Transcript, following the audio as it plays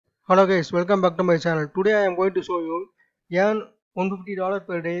Hello guys, welcome back to my channel. Today I am going to show you earn $150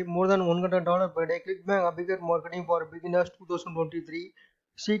 per day, more than $100 per day. Clickbank affiliate marketing for beginners 2023.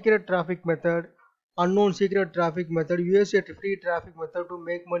 Secret traffic method, unknown secret traffic method, USA free traffic method to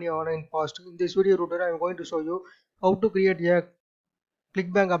make money online fast. In this video tutorial, I am going to show you how to create a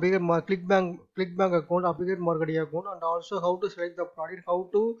Clickbank account, affiliate marketing account, and also how to select the product, how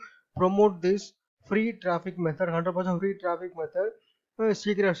to promote this free traffic method, 100% free traffic method.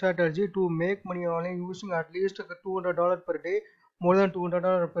 Secret strategy to make money online using at least $200 per day, more than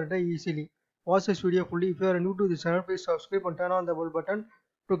 $200 per day easily. Watch this video fully. If you are new to this channel, please subscribe and turn on the bell button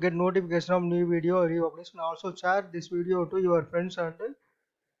to get notification of new video re-uploads, and also share this video to your friends and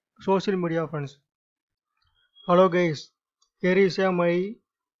social media friends. Hello guys, here is my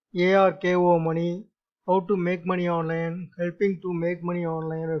ArKo money, how to make money online, helping to make money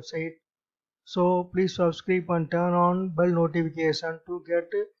online website. So please subscribe and turn on bell notification to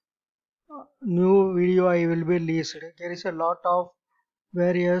get new video I will be released. There is a lot of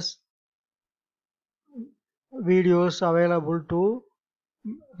various videos available to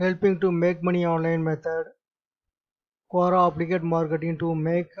helping to make money online method, Quora affiliate marketing to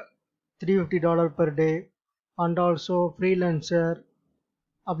make $350 per day, and also freelancer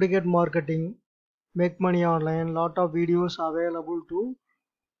affiliate marketing, make money online. Lot of videos available to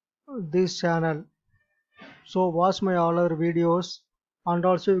this channel. So watch my all other videos, and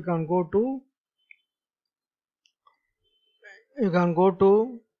also you can go to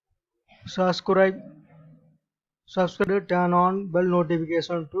subscribe, turn on bell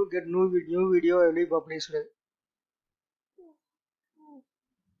notification to get new video every published.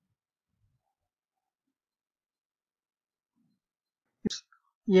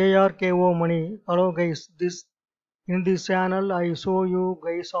 ArKo money. Hello guys, in this channel I show you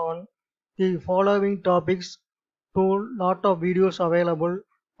guys on the following topics to lot of videos available.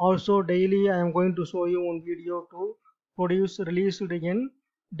 Also daily I am going to show you one video to released in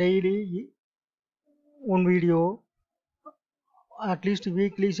daily one video, at least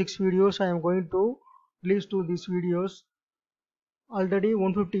weekly 6 videos I am going to release to these videos. Already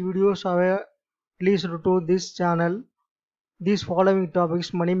 150 videos are released to this channel. These following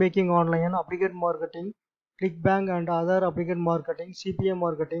topics: money making online, affiliate marketing, Clickbank and other affiliate marketing, CPM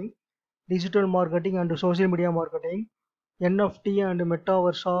marketing, digital marketing and social media marketing, NFT and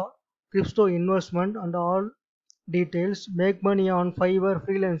metaverse, crypto investment and all details, make money on Fiverr,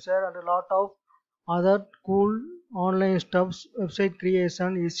 freelancer and a lot of other cool online stuffs, website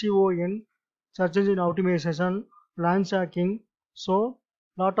creation, SEO in search engine optimization, launch hacking. So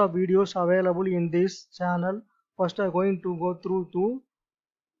lot of videos available in this channel. First I am going to go through to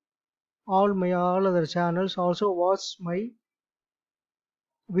all other channels. Also watch my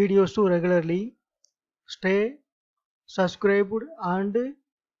videos too regularly. Stay subscribed and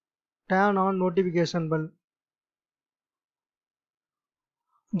turn on notification bell.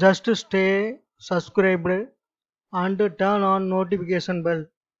 Just stay subscribed and turn on notification bell.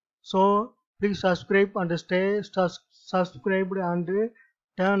 So please subscribe and stay subscribed and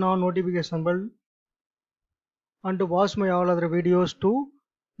turn on notification bell, and watch my all other videos to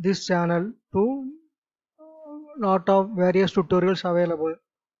this channel to lot of various tutorials available.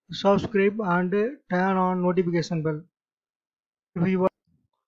 Subscribe and turn on notification bell. If you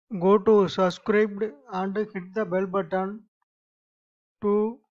go to subscribed and hit the bell button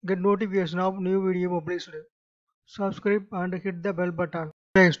to get notification of new video published. Subscribe and hit the bell button.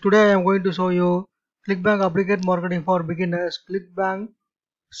 Guys, today I am going to show you Clickbank affiliate marketing for beginners, Clickbank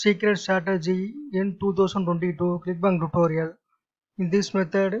secret strategy in 2022 Clickbank tutorial. In this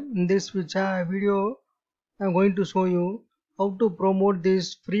video I am going to show you how to promote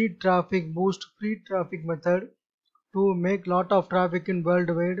this free traffic method to make lot of traffic in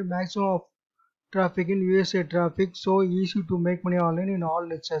worldwide, maximum of traffic in USA traffic, so easy to make money online in all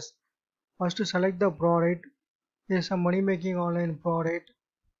niches. First select the product. There is a money making online product.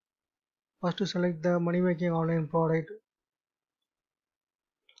 First select the money making online product.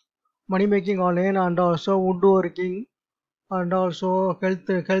 Money making online and also woodworking and also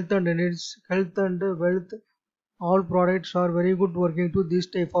health and needs, health and wealth. All products are very good working to this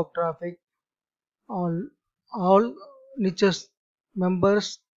type of traffic. All niches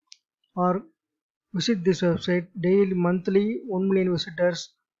members are visit this website daily, monthly 1 million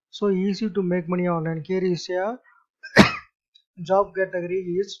visitors. So easy to make money online. Here is a job category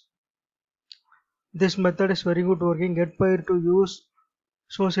is this method is very good working. Get paid to use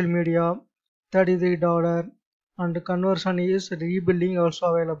social media, $33, and conversion is rebuilding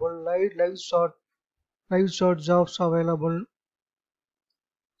also available. Live short jobs available.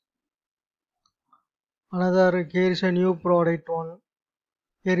 Another here is a new product one.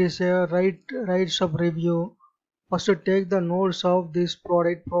 Here is a right sub review. First take the notes of this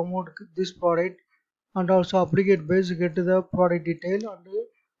product, promote this product, and also applicate base, get to the product detail, and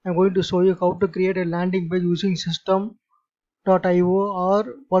I'm going to show you how to create a landing page using system.io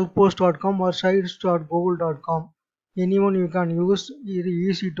or bulkpost.com or sites.google.com. Anyone you can use, it is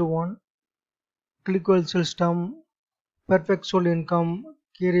easy to one. Click well system, perfect sold income,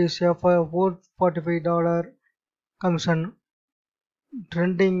 here is a $445 commission,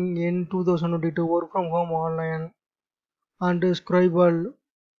 trending in 2022, work from home online, and scribble,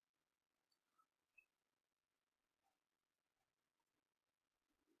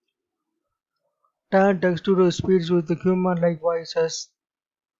 turn text to speech with human-like voices.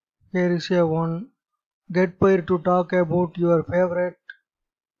 Here is a one. Get paid to talk about your favorite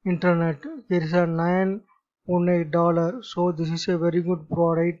internet. Here is a $918. So this is a very good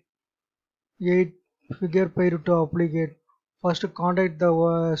product. 8-figure paid to applicate. First contact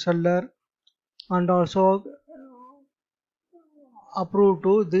the seller and also approve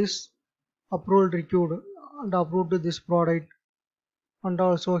to this approval required and approve to this product. And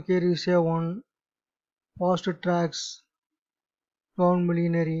also here is a one. Fast tracks down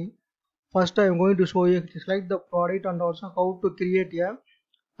millionary. First I am going to show you select the product and also how to create a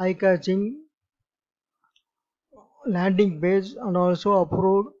eye-catching landing page and also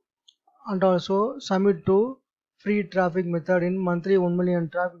upload and also submit to free traffic method in monthly 1 million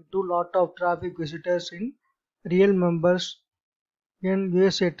traffic to lot of traffic visitors in real members in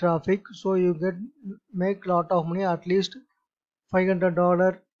USA traffic. So you get make lot of money, at least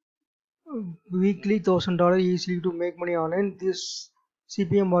 $500 weekly, $1,000 easily to make money online. This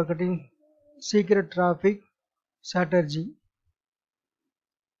CPM marketing secret traffic strategy.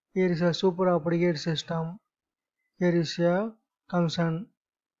 Here is a super applicate system. Here is a concern.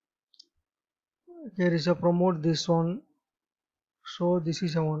 Here is a promote this one. So this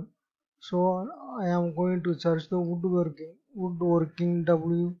is a one. So I am going to search the woodworking wood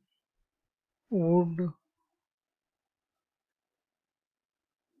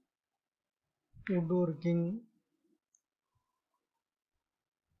woodworking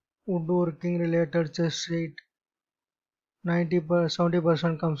woodworking related chest rate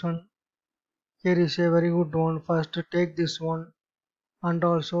 70% comes on. Here is a very good one. First take this one and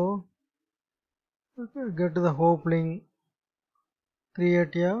also get the hope link,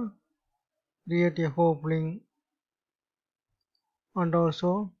 create a hope link, and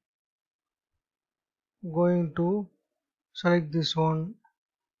also going to select this one,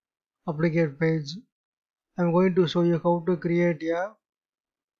 applicate page. I am going to show you how to create a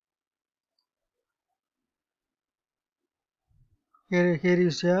here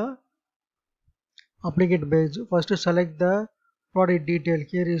is a applicate page. First select the product detail.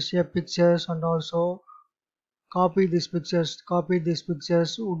 Here is a pictures and also copy these pictures,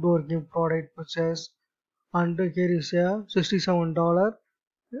 woodworking product pictures, and here is a $67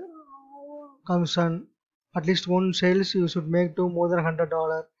 commission. At least one sales you should make to more than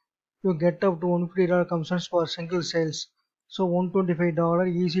 $100. You get up to $150 commissions for single sales. So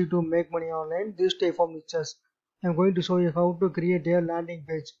 $125 easy to make money online. This type of pictures. I am going to show you how to create a landing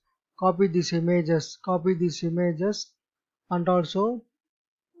page. Copy these images, and also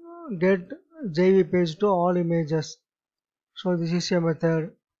get JV page to all images. So this is a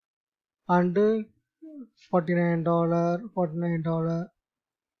method. And $49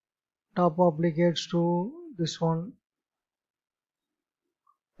 top obligates to this one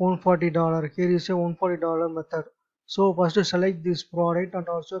 $140. Here is a $140 method. So first select this product and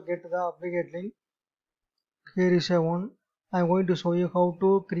also get the applicate link. Here is a one. I am going to show you how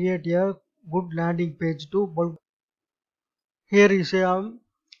to create a good landing page to bulk. Here is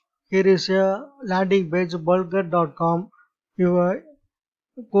a landing page bulk.com. You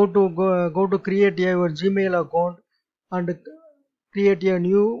go to create your Gmail account and create a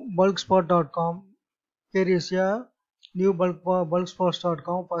new bulkspot.com. Here is a new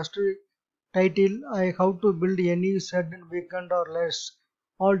bulkspot.com. First title, I how to build any certain weekend or less.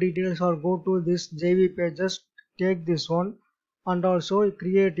 All details are go to this JV pages. Take this one and also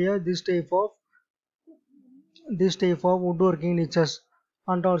create a this type of woodworking niches.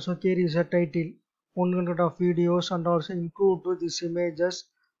 And also here is a title 100 of videos and also include to these images.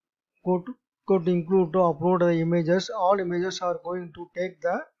 Go to include to upload the images. All images are going to take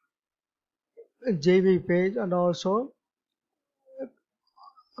the JV page and also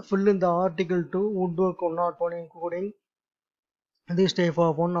fill in the article to woodwork or not only including this type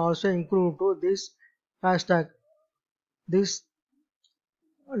of one. Also include to this hashtag, this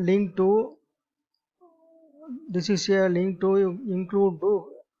link to this is a link to include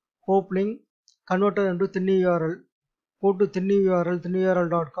to hope link converted into thin URL. go to thin URL,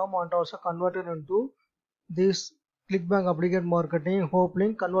 thinurl.com, and also convert it into this Clickbank applicant marketing hope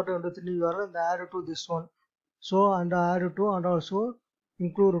link, convert it into thin URL and add it to this one. So and add it to and also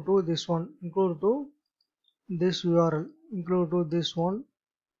include to this one, include to this URL, include to this one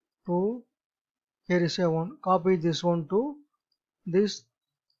to here is a one. Copy this one to this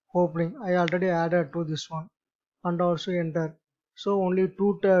hope link. I already added to this one and also enter. So only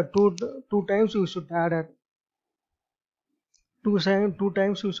two times you should add it. Two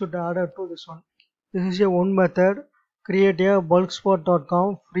times you should add it to this one. This is a one method. Create a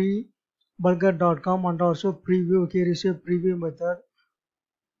bulkspot.com, free bulker.com, and also preview. Here is a preview method.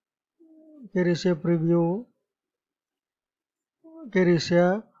 Here is a preview. Here is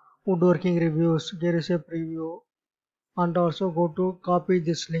a woodworking reviews. Here is a preview. And also go to copy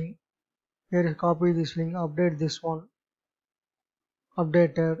this link. Here is copy this link. Update this one.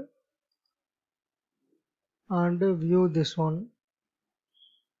 Updated. And view this one.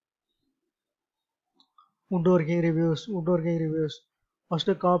 Woodworking reviews. Woodworking reviews. First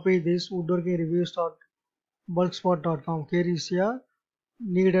copy this woodworking reviews.bulkspot.com. Here is a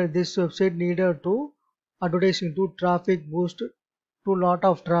needed, this website needed to advertise into traffic boost to lot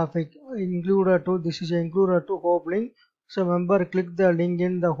of traffic included to, this is included to hope link. So member click the link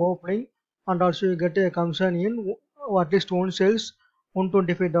in the hope link and also you get a commission in at least one sales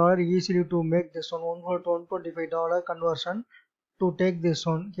 $125 easily to make this one $125 conversion to take this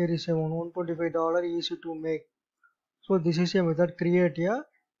one. Here is a $125 easy to make. So this is a method. Create a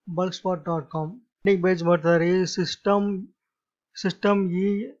bulkspot.com. Landing page method is system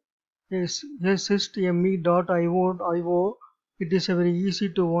e is systeme.io. It is a very easy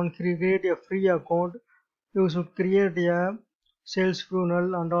to one. Create a free account. You should create a sales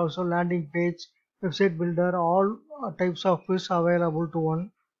funnel and also landing page, website builder, all types of fish available to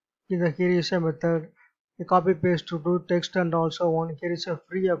one. Here is a method. A copy paste to do text and also one. Here is a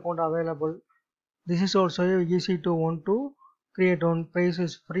free account available. This is also easy to want to create one. Price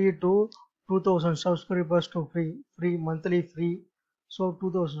is free to 2000 subscribers to free monthly free. So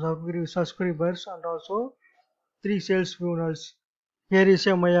 2000 subscribers and also 3 sales funnels. Here is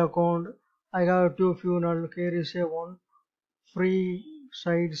a my account. I have 2 funnel. Here is a one free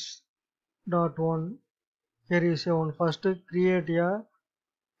sites dot one. Here is a one. First create a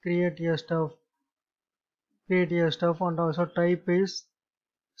stuff. Create a stuff and also type is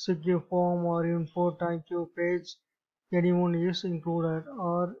secure form or info thank you page. Anyone is included,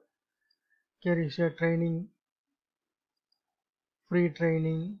 or here is a training, free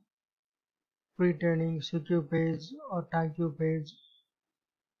training, secure page or thank you page.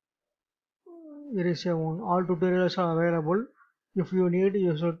 Here is a one. All tutorials are available. If you need,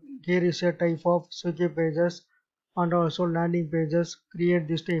 you should. Here is a type of secure pages and also landing pages. Create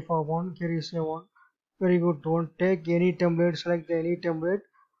this type of one. Here is a one. Very good one. Take any template, select any template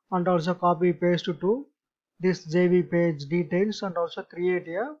and also copy paste to this JV page details and also create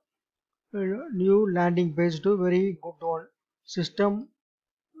a new landing page to very good one. Systeme.io.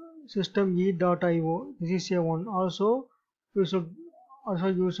 This is a one. Also you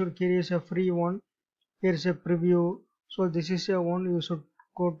should create a free one. Here is a preview. So this is a one. You should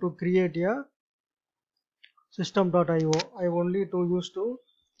go to create a system.io. I only to use to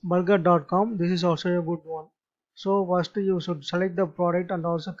bulker.com. This is also a good one. So first you should select the product and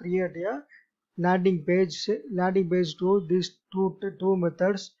also create a landing page to these two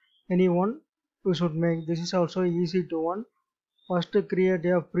methods. Any one you should make. This is also easy to one. First create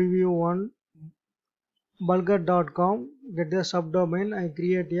a preview one, bulker.com, get the subdomain. I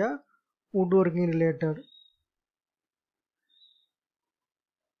create a woodworking related.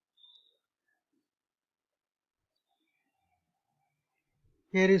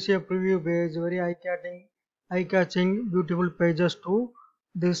 Here is a preview page, very eye-catching, beautiful pages to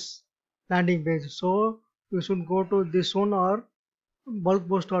this landing page. So you should go to this one or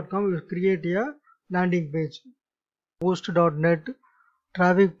bulkpost.com. You create a landing page. Post.net,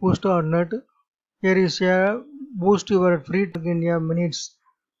 trafficpost.net. Here is a boost your free in a minutes.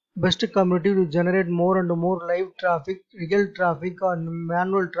 Best community to generate more and more live traffic, real traffic or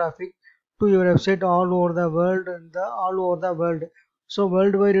manual traffic to your website all over the world. So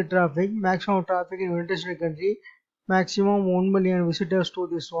worldwide traffic, maximum traffic in international country, maximum 1 million visitors to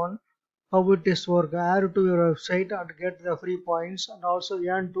this one. How it is work? Add to your website and get the free points and also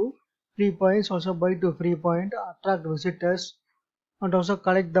earn to free points. Also buy to free point, attract visitors and also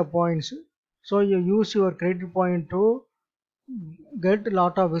collect the points. So you use your credit point to get a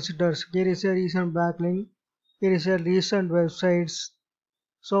lot of visitors. Here is a recent backlink. Here is a recent websites.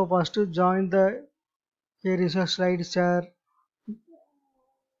 So first join the, here is a slide share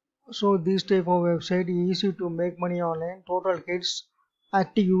So this type of website easy to make money online. Total hits,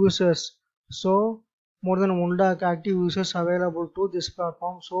 active users. So more than 1 lakh active users available to this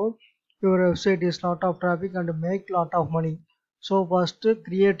platform. So your website is lot of traffic and make lot of money. So first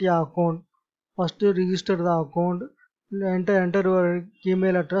create your account. First register the account. Enter your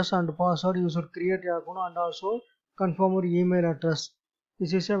email address and password. You should create your account and also confirm your email address.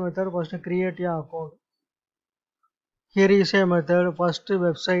 This is a method. First create your account. Here is a method. First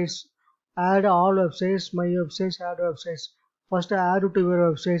websites. Add all websites. My websites. Add websites. First add to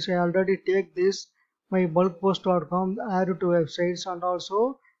your websites. I already take this my bulkpost.com. Add to websites and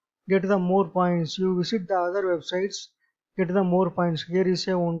also get the more points. You visit the other websites. Get the more points. Here is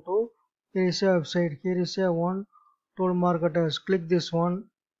a one two. Here is a website. Here is a one. Tool marketers. Click this one.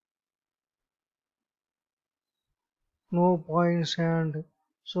 No points and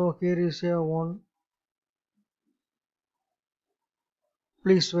so here is a one.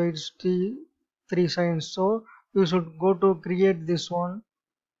 Please wait 3 seconds. So you should go to create this one.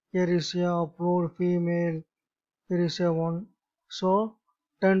 Here is a upload female. Here is a one. So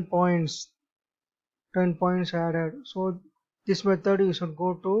 10 points. 10 points added. So this method you should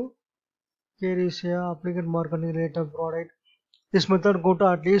go to. Here is a applicant marketing related product. This method go to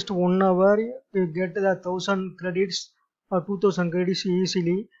at least 1 hour. You get the 1000 credits or 2000 credits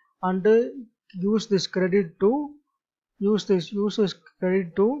easily and use this credit to use this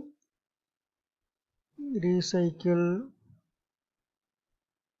credit to recycle.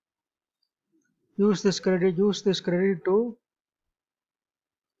 Use this credit to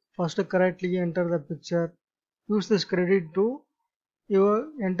first correctly enter the picture. Use this credit to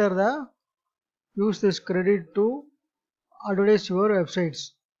use this credit to advertise your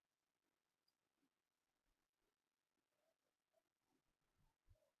websites.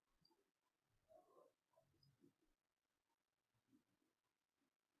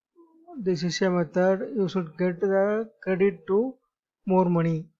 This is a method. You should get the credit to more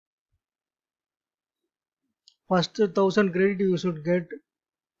money. First 1000 credit you should get.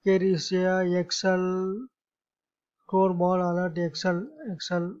 Here is a Excel scoreboard alert Excel.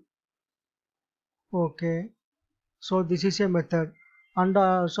 Okay. So this is a method. And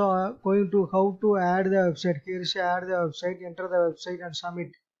also going to how to add the website. Here is add the website. Enter the website and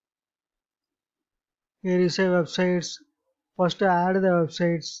submit. Here is a websites. First add the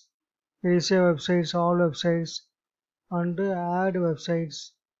websites. Here is a websites, all websites, and add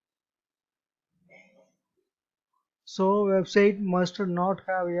websites. So website must not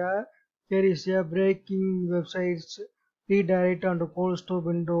have a. Here is a breaking websites redirect and close to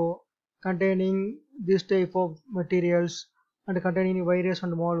window containing this type of materials and containing virus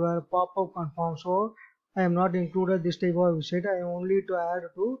and malware pop-up confirm. So I am not included this type of website. I am only to add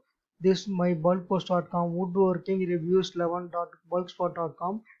to this my bulkpost.com woodworking reviews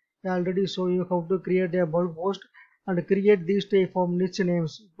 11.bulkspot.com. I already show you how to create a bulk post and create these type of niche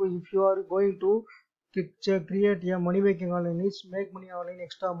names. If you are going to create a money making online niche, make money online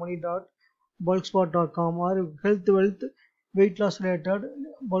extra money dot bulkspot.com or health wealth weight loss related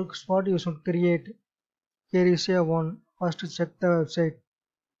bulk spot you should create. Here is a one. First check the website.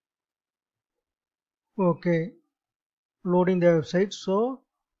 Okay, loading the website. So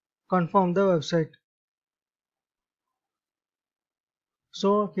confirm the website.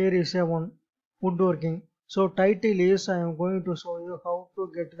 So here is a one woodworking. So title is I am going to show you how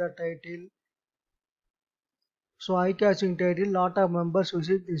to get the title. So eye catching title. Lot of members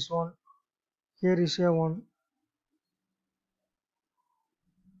visit this one. Here is a one.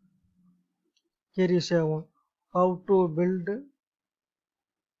 Here is a one. How to build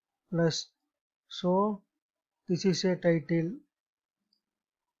less. So this is a title.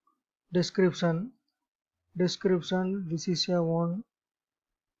 Description. This is a one.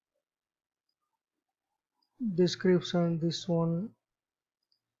 Description this one,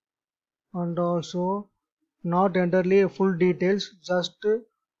 and also not entirely full details, just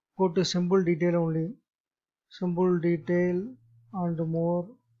go to simple detail only, simple detail and more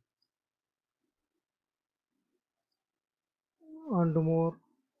and more.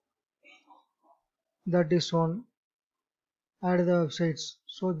 That is one. Add the websites.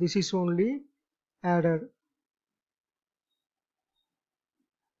 So this is only added.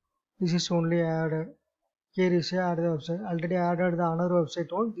 This is only added. Here is a add the website. Already added the another website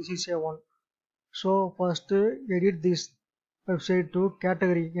one. This is a one. So first edit this website to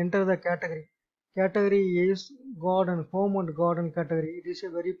category. Enter the category. Category is garden, home and garden category. It is a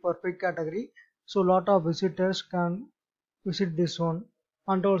very perfect category. So lot of visitors can visit this one.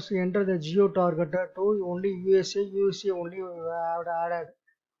 And also enter the geo targeter to only USA. USA only you have added.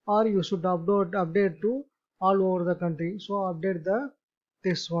 Or you should update to all over the country. So update the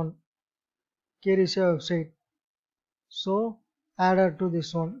this one. here is a website. So added to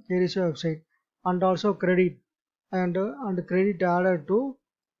this one, here is a website, and also credit, and credit added to,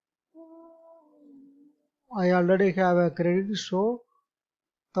 I already have a credit, so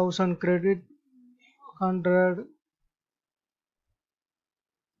 1000 credit, 100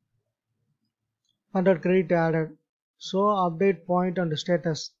 credit added. So update point and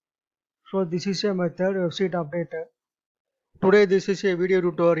status. So this is a method website updated. Today this is a video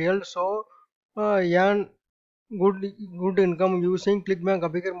tutorial. So earn good income using Clickbank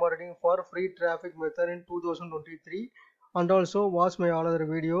affiliate marketing for free traffic method in 2023, and also watch my all other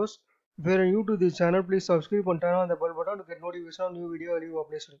videos. If you are new to this channel, please subscribe and turn on the bell button to get notification on new video I will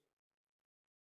upload.